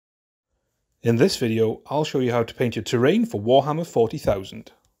In this video, I'll show you how to paint your terrain for Warhammer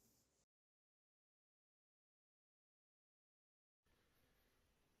 40,000.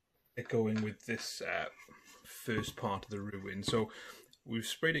 Get going with this first part of the ruin. So we've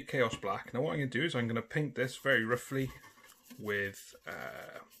sprayed it Chaos Black. Now what I'm going to do is I'm going to paint this very roughly with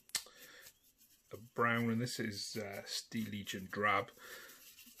a brown, and this is Steel Legion Drab.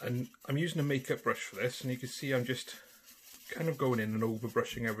 And I'm using a makeup brush for this, and you can see I'm just kind of going in and over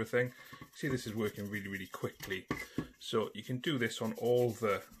brushing everything. See, this is working really, really quickly. So you can do this on all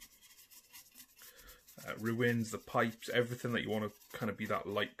the ruins, the pipes, everything that you want to kind of be that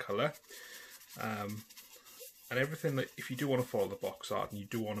light colour. And everything that, if you do want to follow the box art and you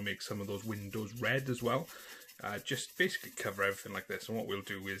do want to make some of those windows red as well, just basically cover everything like this. And what we'll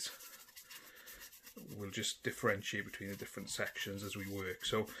do is we'll just differentiate between the different sections as we work.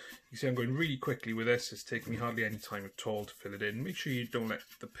 So you see I'm going really quickly with this. It's taking me hardly any time at all to fill it in. Make sure you don't let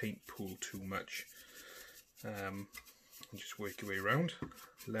the paint pool too much. And just work your way around,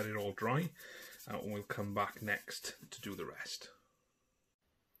 let it all dry, and we'll come back next to do the rest.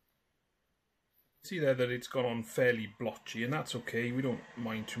 See there that it's gone on fairly blotchy, and that's okay. We don't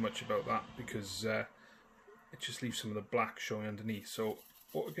mind too much about that because it just leaves some of the black showing underneath. So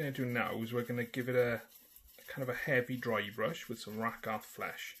what we're going to do now is we're going to give it a kind of a heavy dry brush with some Rakarth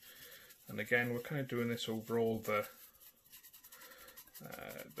Flesh. And again, we're kind of doing this over all the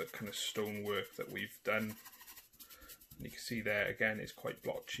kind of stonework that we've done. And you can see there, again, it's quite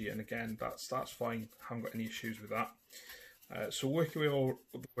blotchy, and again, that's fine. I haven't got any issues with that. So work your way all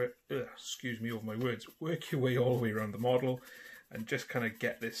the way, excuse me over my words, work your way all the way around the model and just kind of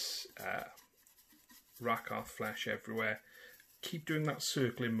get this Rakarth Flesh everywhere. Keep doing that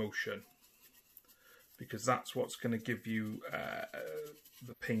circling motion because that's what's going to give you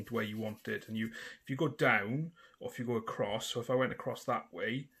the paint where you want it. And if you go down or if you go across, so if I went across that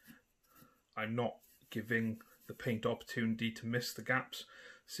way, I'm not giving the paint opportunity to miss the gaps.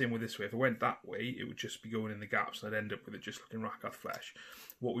 Same with this way. If I went that way, it would just be going in the gaps and I'd end up with it just looking Rakarth Flesh.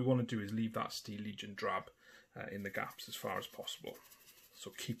 What we want to do is leave that Steel Legion Drab in the gaps as far as possible.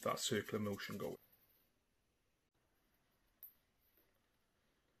 So keep that circular motion going.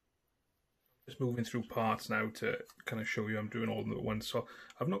 Just moving through parts now to kind of show you I'm doing all of them at once. So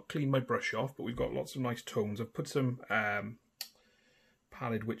I've not cleaned my brush off, but we've got lots of nice tones. I've put some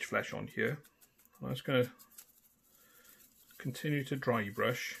Pallid Wych Flesh on here. I'm just going to continue to dry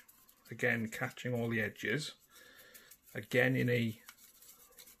brush, again catching all the edges, again in a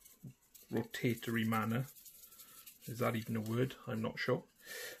rotatory manner. Is that even a word? I'm not sure,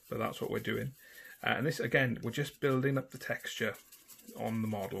 but that's what we're doing. And this, again, we're just building up the texture on the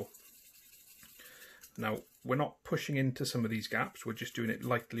model. Now, we're not pushing into some of these gaps, we're just doing it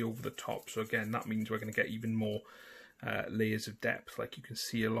lightly over the top. So again, that means we're going to get even more layers of depth, like you can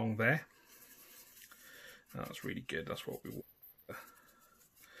see along there. That's really good, that's what we want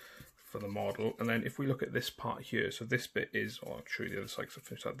for the model. And then if we look at this part here, so this bit is, I'll show you the other side because I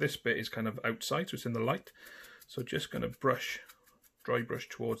finished that. This bit is kind of outside, so it's in the light. So just going to dry brush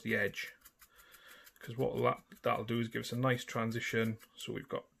towards the edge, because what that'll do is give us a nice transition. So we've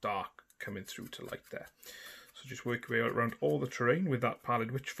got dark coming through to light there. So just work your way around all the terrain with that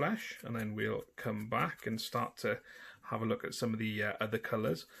Pallid Wych Flesh, and then we'll come back and start to have a look at some of the other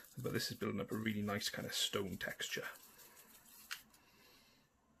colours. But this is building up a really nice kind of stone texture.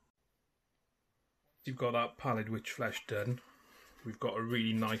 You've got that Pallid Wych Flesh done, we've got a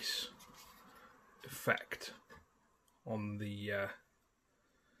really nice effect on the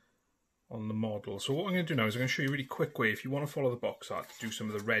model. So what I'm going to do now is I'm going to show you a really quick way, if you want to follow the box art, to do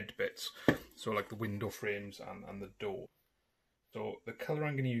some of the red bits, so like the window frames and the door. So the colour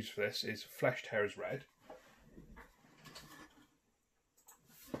I'm going to use for this is Fleshed Hares Red.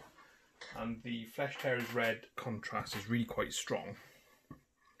 And the Fleshed Hares Red contrast is really quite strong.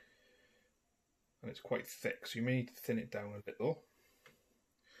 And it's quite thick, so you may need to thin it down a little.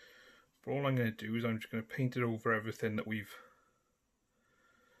 But all I'm going to do is I'm just going to paint it over everything that we've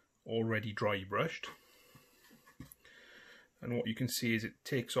already dry brushed. And what you can see is it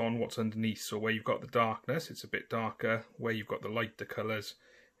takes on what's underneath. So where you've got the darkness, it's a bit darker. Where you've got the lighter colours,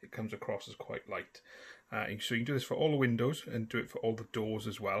 it comes across as quite light. So you can do this for all the windows and do it for all the doors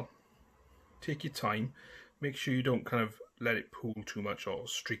as well. Take your time. Make sure you don't kind of let it pool too much or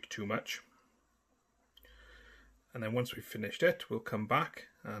streak too much. And then once we've finished it, we'll come back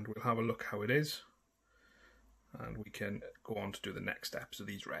and we'll have a look how it is. And we can go on to do the next steps of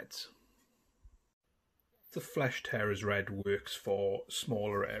these reds. The Fleshed Hares Red works for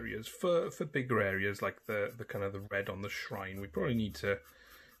smaller areas. For bigger areas like the kind of the red on the shrine, we probably need to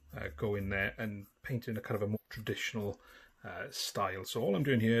go in there and paint in a kind of a more traditional style. So all I'm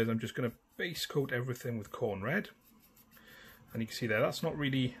doing here is I'm just going to base coat everything with Khorne Red, and you can see there that's not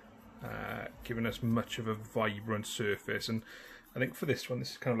really giving us much of a vibrant surface, and I think for this one,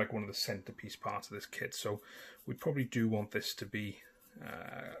 this is kind of like one of the centerpiece parts of this kit, so we probably do want this to be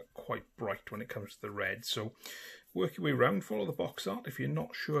quite bright when it comes to the red. So work your way around, follow the box art. If you're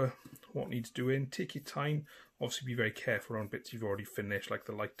not sure what needs doing, take your time. Obviously be very careful around bits you've already finished, like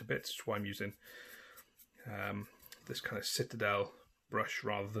the lighter bits. That's why I'm using this kind of Citadel brush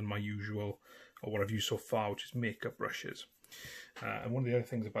rather than my usual, or what I've used so far, which is makeup brushes. And one of the other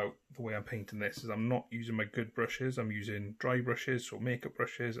things about the way I'm painting this is I'm not using my good brushes. I'm using dry brushes, so makeup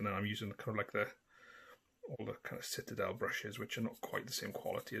brushes, and then I'm using kind of like all the kind of Citadel brushes, which are not quite the same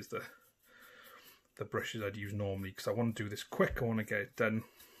quality as the brushes I'd use normally, because I want to do this quick. I want to get it done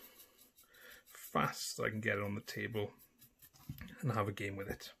fast so I can get it on the table and have a game with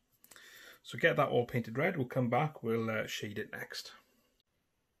it. So get that all painted red. We'll come back, we'll shade it next.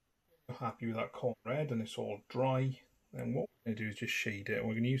 Happy with that Khorne Red and it's all dry. And what we're going to do is just shade it.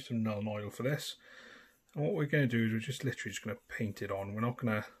 We're going to use some Nuln Oil for this. And what we're going to do is we're just literally just going to paint it on. We're not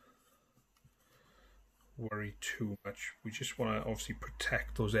going to worry too much. We just want to obviously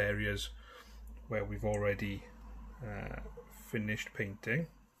protect those areas where we've already finished painting.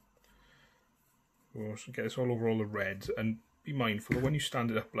 We'll also get this all over all the reds, and be mindful that when you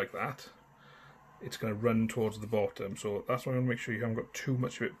stand it up like that, it's going to run towards the bottom. So that's why I want to make sure you haven't got too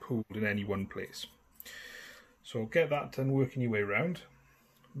much of it pooled in any one place. So get that done, working your way around.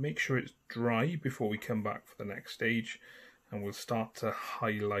 Make sure it's dry before we come back for the next stage, and we'll start to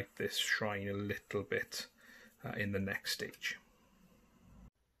highlight this shrine a little bit in the next stage.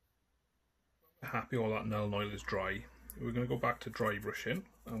 Happy all that Nuln Oil is dry. We're going to go back to dry brushing,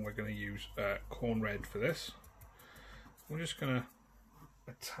 and we're going to use Khorne Red for this. We're just going to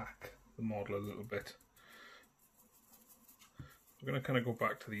attack the model a little bit. We're going to kind of go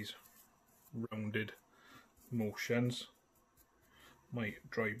back to these rounded motions. My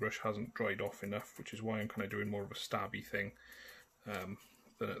dry brush hasn't dried off enough, which is why I'm kind of doing more of a stabby thing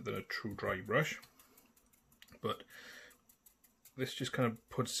than a true dry brush. But this just kind of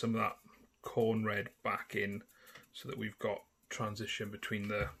puts some of that Khorne Red back in, so that we've got transition between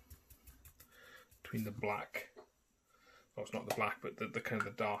the black. Oh, it's not the black, but the kind of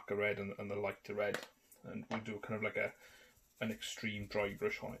the darker red and the lighter red. And we'll do kind of like an extreme dry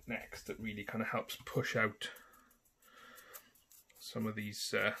brush on it next that really kind of helps push out some of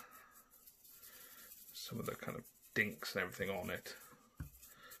these some of the kind of dinks and everything on it.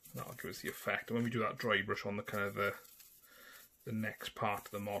 That'll give us the effect. And when we do that dry brush on the kind of the next part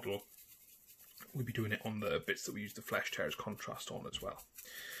of the model, we'll be doing it on the bits that we use the flesh tears contrast on as well.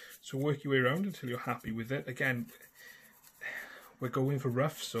 So work your way around until you're happy with it. Again, we're going for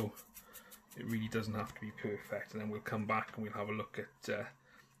rough, so it really doesn't have to be perfect. And then we'll come back and we'll have a look at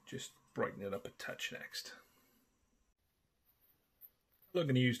just brightening it up a touch next. What I'm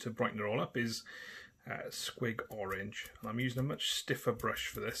going to use to brighten it all up is Squiq Orange, and I'm using a much stiffer brush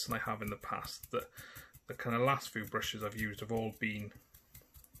for this than I have in the past. The kind of last few brushes I've used have all been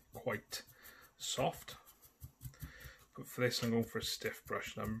quite soft, but for this I'm going for a stiff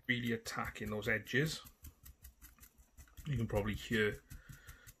brush, and I'm really attacking those edges. You can probably hear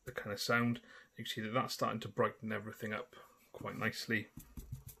the kind of sound. You can see that that's starting to brighten everything up quite nicely.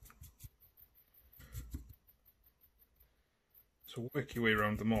 So work your way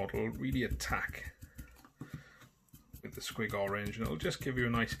around the model, really attack with the Squiq Orange, and it'll just give you a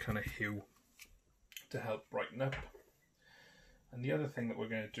nice kind of hue to help brighten up. And the other thing that we're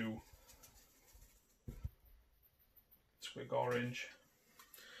going to do, Squiq Orange,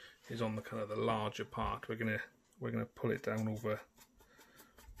 is on the kind of the larger part. We're gonna pull it down over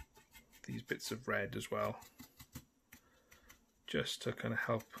these bits of red as well, just to kind of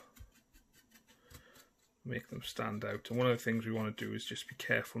help make them stand out. And one of the things we want to do is just be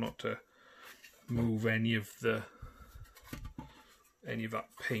careful not to move any of that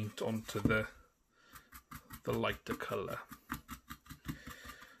paint onto the lighter colour.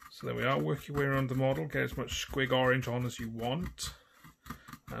 So there we are, work your way around the model, get as much Squiq Orange on as you want,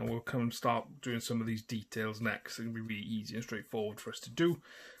 and we'll come and start doing some of these details next. It's going to be really easy and straightforward for us to do,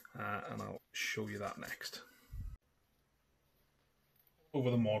 and I'll show you that next. Over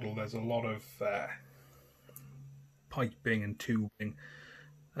the model there's a lot of piping and tubing,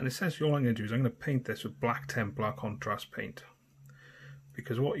 and essentially all I'm going to do is I'm going to paint this with black Templar contrast paint,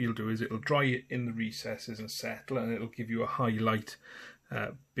 because what you'll do is it'll dry it in the recesses and settle, and it'll give you a highlight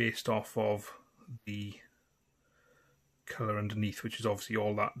based off of the colour underneath, which is obviously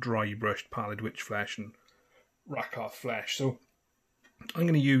all that dry brushed Pallid Wych Flesh and Rakarth Flesh. So I'm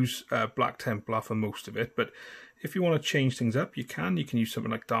going to use Black Templar for most of it, but if you want to change things up, you can. You can use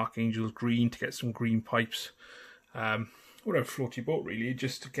something like Dark Angel's Green to get some green pipes. Whatever float your boat, really,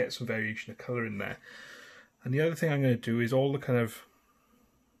 just to get some variation of colour in there. And the other thing I'm going to do is all the kind of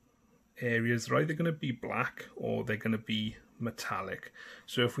areas are either going to be black or they're going to be metallic.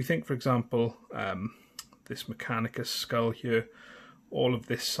 So if we think, for example, this Mechanicus skull here, all of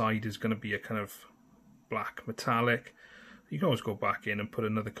this side is going to be a kind of black metallic. You can always go back in and put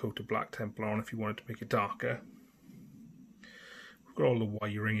another coat of Black Templar on if you wanted to make it darker. We've got all the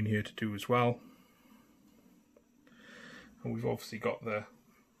wiring in here to do as well. And we've obviously got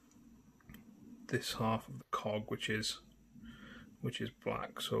this half of the cog which is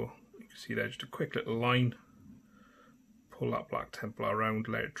black. So you can see there just a quick little line. Pull that Black Templar around,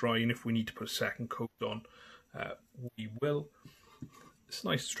 let it dry, and if we need to put a second coat on, we will. It's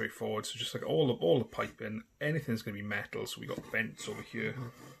nice and straightforward. So just like all the piping, anything's going to be metal. So we got vents over here.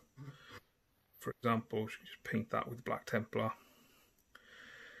 For example, we should just paint that with Black Templar.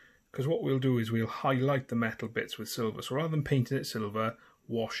 Because what we'll do is we'll highlight the metal bits with silver. So rather than painting it silver,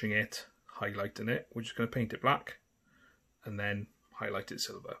 washing it, highlighting it, we're just going to paint it black and then highlight it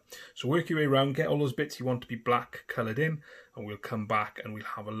silver. So work your way around, get all those bits you want to be black coloured in, and we'll come back and we'll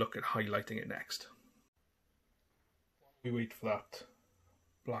have a look at highlighting it next. We wait for that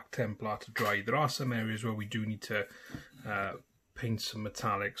Black Templar to dry. There are some areas where we do need to paint some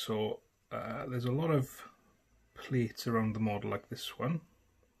metallic. So there's a lot of plates around the model like this one.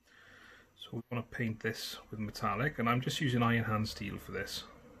 So we want to paint this with metallic, and I'm just using iron hand steel for this.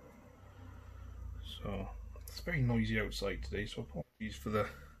 So it's very noisy outside today, so apologies for the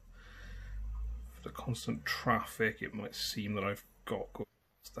constant traffic it might seem that I've got going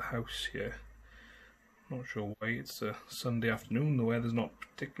past the house here. Not sure why. It's a Sunday afternoon, the weather's not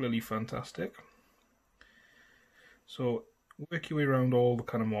particularly fantastic. So work your way around all the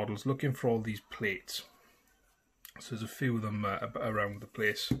kind of models, looking for all these plates. So there's a few of them around the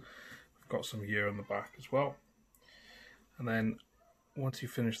place. We've got some here on the back as well. And then once you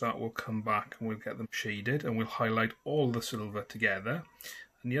finish that, we'll come back and we'll get them shaded and we'll highlight all the silver together.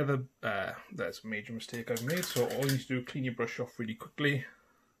 And the other, that's a major mistake I've made. So all you need to do is clean your brush off really quickly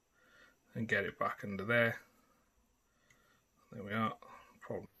and get it back under there. There we are,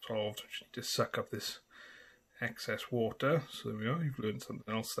 problem solved. Just need to suck up this excess water. So there we are, you've learned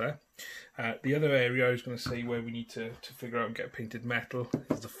something else there. The other area I was going to say where we need to figure out and get painted metal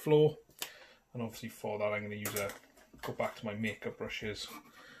is the floor. And obviously for that I'm going to go back to my makeup brushes,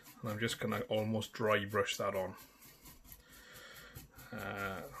 and I'm just going to almost dry brush that on.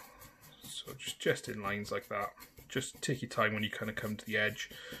 So just in lines like that. Just take your time when you kind of come to the edge.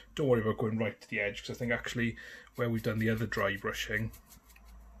 Don't worry about going right to the edge, because I think actually where we've done the other dry brushing,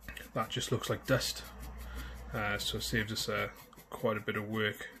 that just looks like dust. So it saves us quite a bit of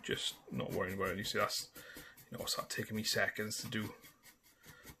work, just not worrying about it. You see, that's, you know, it's not taking me seconds to do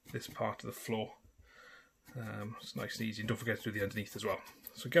this part of the floor. It's nice and easy, and don't forget to do the underneath as well.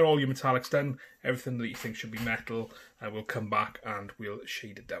 So get all your metallics done, everything that you think should be metal, and we'll come back and we'll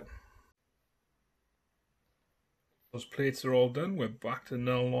shade it down. Those plates are all done. We're back to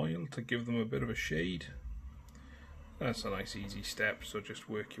Nuln Oil to give them a bit of a shade. That's a nice easy step, so just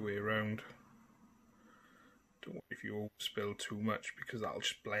work your way around. Don't worry if you overspill too much, because that'll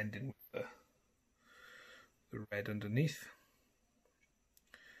just blend in with the red underneath.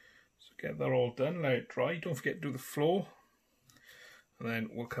 So get that all done, let it dry. Don't forget to do the floor, and then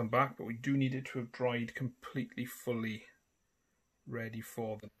we'll come back, but we do need it to have dried completely, fully ready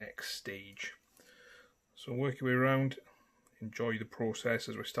for the next stage. So work your way around, enjoy the process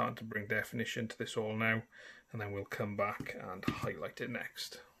as we're starting to bring definition to this all now, and then we'll come back and highlight it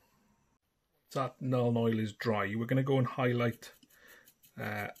next. Once that Nuln Oil is dry, we're going to go and highlight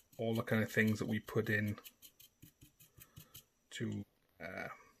all the kind of things that we put in to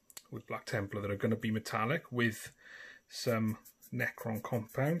with Black Templar that are going to be metallic with some Necron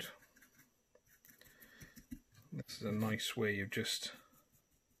Compound. This is a nice way of just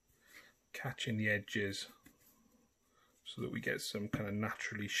catching the edges so that we get some kind of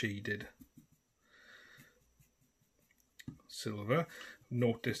naturally shaded silver.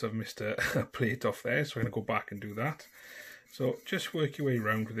 Noticed I've missed a plate off there, so I'm going to go back and do that. So just work your way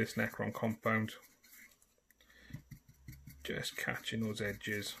around with this Necron Compound, just catching those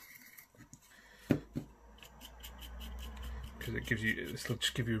edges, because it gives you, this will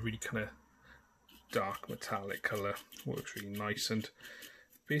just give you a really kind of dark metallic colour. Works really nice and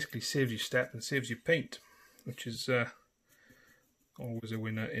basically saves you step and saves you paint, which is always a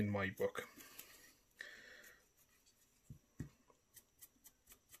winner in my book.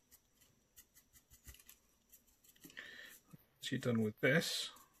 Once once you're done with this,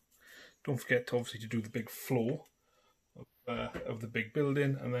 don't forget to obviously to do the big floor of the big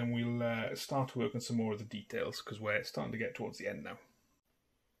building, and then we'll start working some more of the details because we're starting to get towards the end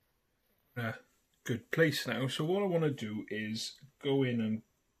now. Good place now. So what I want to do is go in and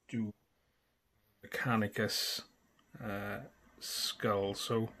do Mechanicus skull.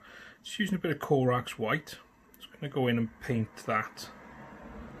 So just using a bit of Corax White. Just going to go in and paint that.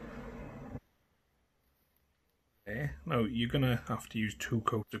 There. Now you're going to have to use 2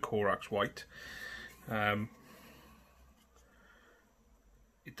 coats of Corax White.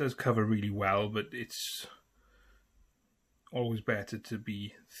 It does cover really well, but it's always better to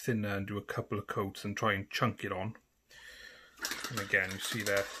be thinner and do a couple of coats and try and chunk it on. And again, you see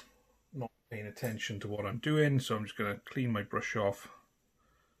there, not paying attention to what I'm doing, so I'm just going to clean my brush off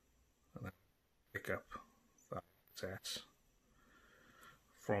and then pick up that excess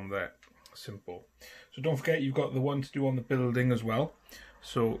from there. Simple. So don't forget you've got the one to do on the building as well.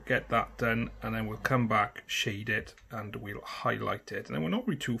 So get that done, and then we'll come back, shade it, and we'll highlight it. And then we're not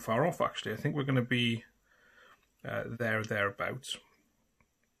really too far off, actually. I think we're going to be thereabouts.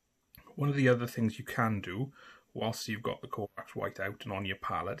 One of the other things you can do, whilst you've got the Corax White out and on your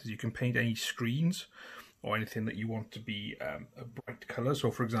palette, is you can paint any screens or anything that you want to be a bright colour. So,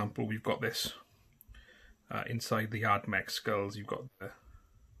 for example, we've got this inside the Admech skulls. You've got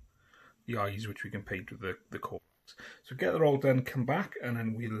the eyes, which we can paint with the Corax. So get that all done, come back, and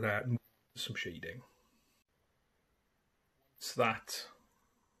then we'll move to some shading. Once that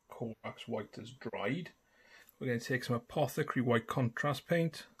Corax White has dried, we're going to take some Apothecary White contrast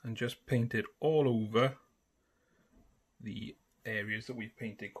paint and just paint it all over the areas that we've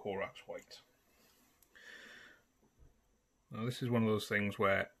painted Corax White. Now this is one of those things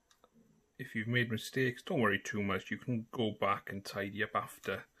where if you've made mistakes, don't worry too much. You can go back and tidy up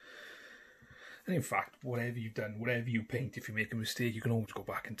after. And in fact, whatever you've done, whatever you paint, if you make a mistake, you can always go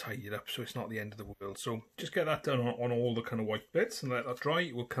back and tidy it up, so it's not the end of the world. So just get that done on all the kind of white bits and let that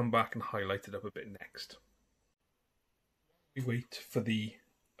dry. We'll come back and highlight it up a bit next. We wait for the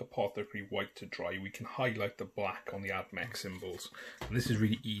Apothecary White to dry. We can highlight the black on the Admech symbols. And this is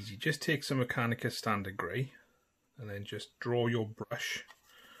really easy. Just take some Mechanicus Standard Grey and then just draw your brush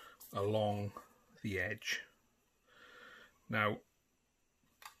along the edge. Now,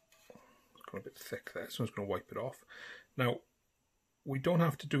 a bit thick there, so I'm just going to wipe it off. Now, we don't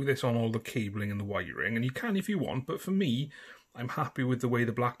have to do this on all the cabling and the wiring, and you can if you want, but for me, I'm happy with the way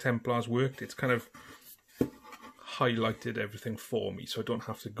the Black Templars worked. It's kind of highlighted everything for me, so I don't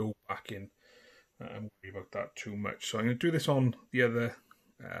have to go back in and worry about that too much. So I'm going to do this on the other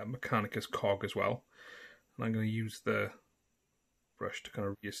Mechanicus cog as well, and I'm going to use the brush to kind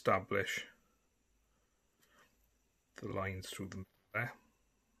of re-establish the lines through the middle there.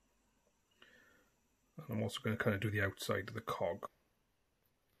 And I'm also going to kind of do the outside of the cog.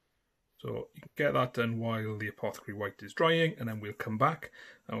 So you can get that done while the Apothecary White is drying, and then we'll come back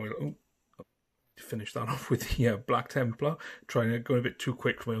and we'll finish that off with the Black Templar. Trying to go a bit too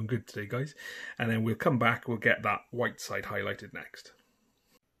quick for my own good today, guys. And then we'll come back, we'll get that white side highlighted next.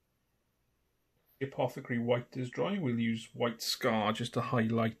 The Apothecary White is dry. We'll use White Scar just to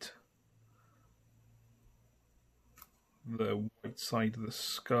highlight the white side of the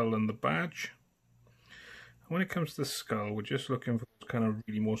skull and the badge. When it comes to the skull, we're just looking for those kind of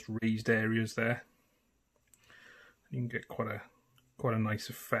really most raised areas there. You can get quite a nice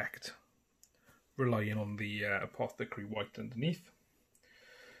effect relying on the Apothecary White underneath.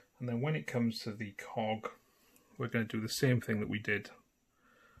 And then when it comes to the cog, we're going to do the same thing that we did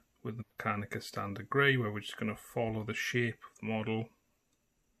with the Mechanicus Standard Grey, where we're just going to follow the shape of the model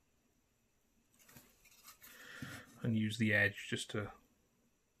and use the edge just to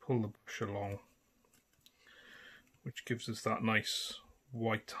pull the brush along, which gives us that nice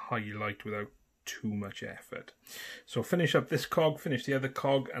white highlight without too much effort. So finish up this cog, finish the other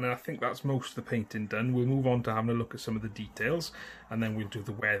cog, and I think that's most of the painting done. We'll move on to having a look at some of the details, and then we'll do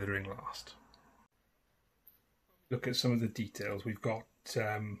the weathering last. Look at some of the details. We've got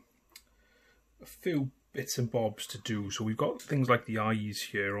a few bits and bobs to do. So we've got things like the eyes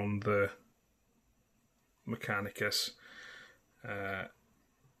here on the Mechanicus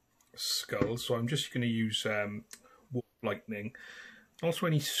skull. So I'm just going to use Warp Lightning. Also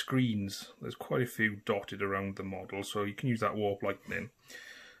any screens, there's quite a few dotted around the model, so you can use that Warp Lightning.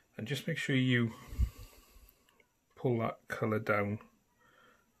 And just make sure you pull that colour down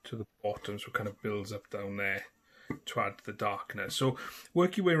to the bottom so it kind of builds up down there to add to the darkness. So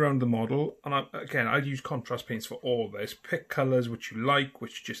work your way around the model, and again, I'd use contrast paints for all this. Pick colours which you like,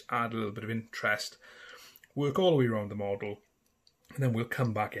 which just add a little bit of interest. Work all the way around the model, and then we'll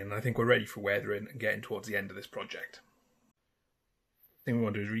come back in. I think we're ready for weathering and getting towards the end of this project. thing we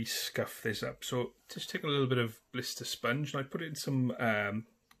want to do is really scuff this up. So just take a little bit of blister sponge, and I put it in some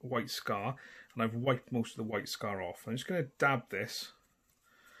white scar, and I've wiped most of the white scar off. I'm just going to dab this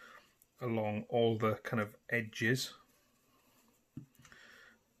along all the kind of edges,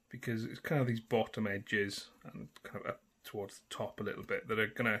 because it's kind of these bottom edges and kind of up towards the top a little bit that are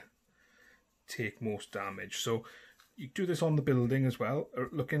going to take most damage. So you do this on the building as well,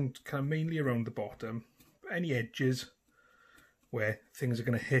 looking kind of mainly around the bottom, any edges where things are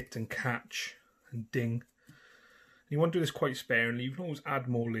going to hit and catch and ding. You want to do this quite sparingly. You can always add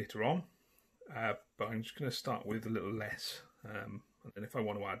more later on, but I'm just going to start with a little less, and then if I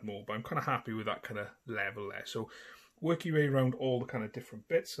want to add more, but I'm kind of happy with that kind of level there. So work your way around all the kind of different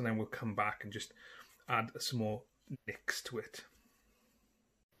bits, and then we'll come back and just add some more nicks to it.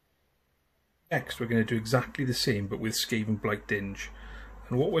 Next, we're going to do exactly the same, but with Skavenblight Dinge.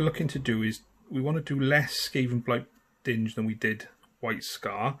 And what we're looking to do is we want to do less Skavenblight Dinge than we did White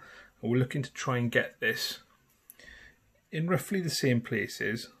Scar, and we're looking to try and get this in roughly the same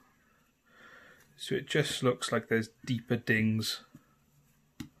places, so it just looks like there's deeper dings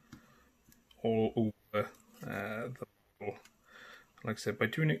all over the model. Like I said, by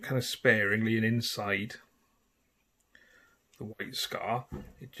doing it kind of sparingly and inside the White Scar,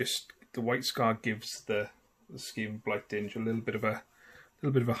 the White Scar gives the Skavenblight Dinge a little bit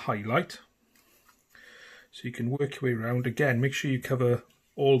of a highlight. So you can work your way around. Again, make sure you cover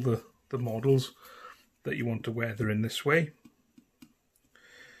all the models that you want to weather in this way.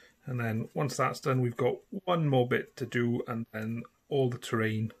 And then once that's done, we've got one more bit to do, and then all the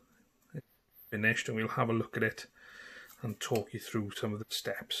terrain is finished, and we'll have a look at it and talk you through some of the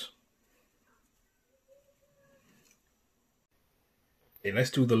steps. Okay,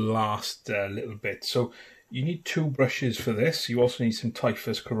 let's do the last little bit. So you need 2 brushes for this. You also need some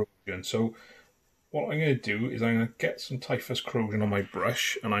Typhus Corrosion. So what I'm going to do is I'm going to get some Typhus Corrosion on my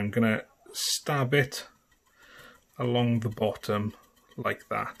brush, and I'm going to stab it along the bottom like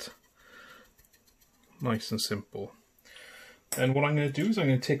that. Nice and simple. And what I'm going to do is I'm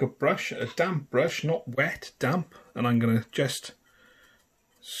going to take a brush, a damp brush, not wet, damp, and I'm going to just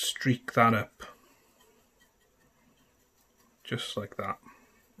streak that up. Just like that.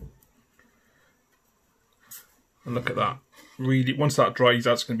 And look at that. Really, once that dries,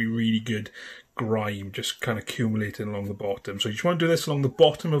 that's going to be really good grime just kind of accumulating along the bottom. So you just want to do this along the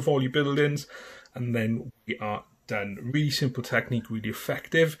bottom of all your buildings, and then we are done. Really simple technique, really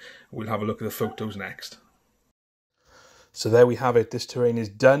effective. We'll have a look at the photos next. So there we have it. This terrain is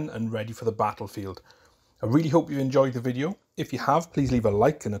done and ready for the battlefield. I really hope you enjoyed the video. If you have, please leave a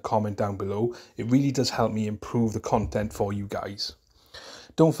like and a comment down below. It really does help me improve the content for you guys.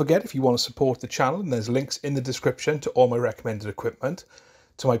 Don't forget, if you want to support the channel, there's links in the description to all my recommended equipment,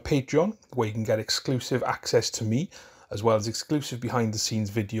 to my Patreon, where you can get exclusive access to me, as well as exclusive behind the scenes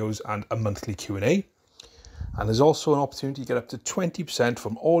videos and a monthly Q&A. And there's also an opportunity to get up to 20%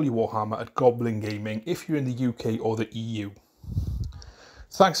 from all your Warhammer at Goblin Gaming if you're in the UK or the EU.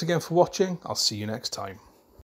 Thanks again for watching. I'll see you next time.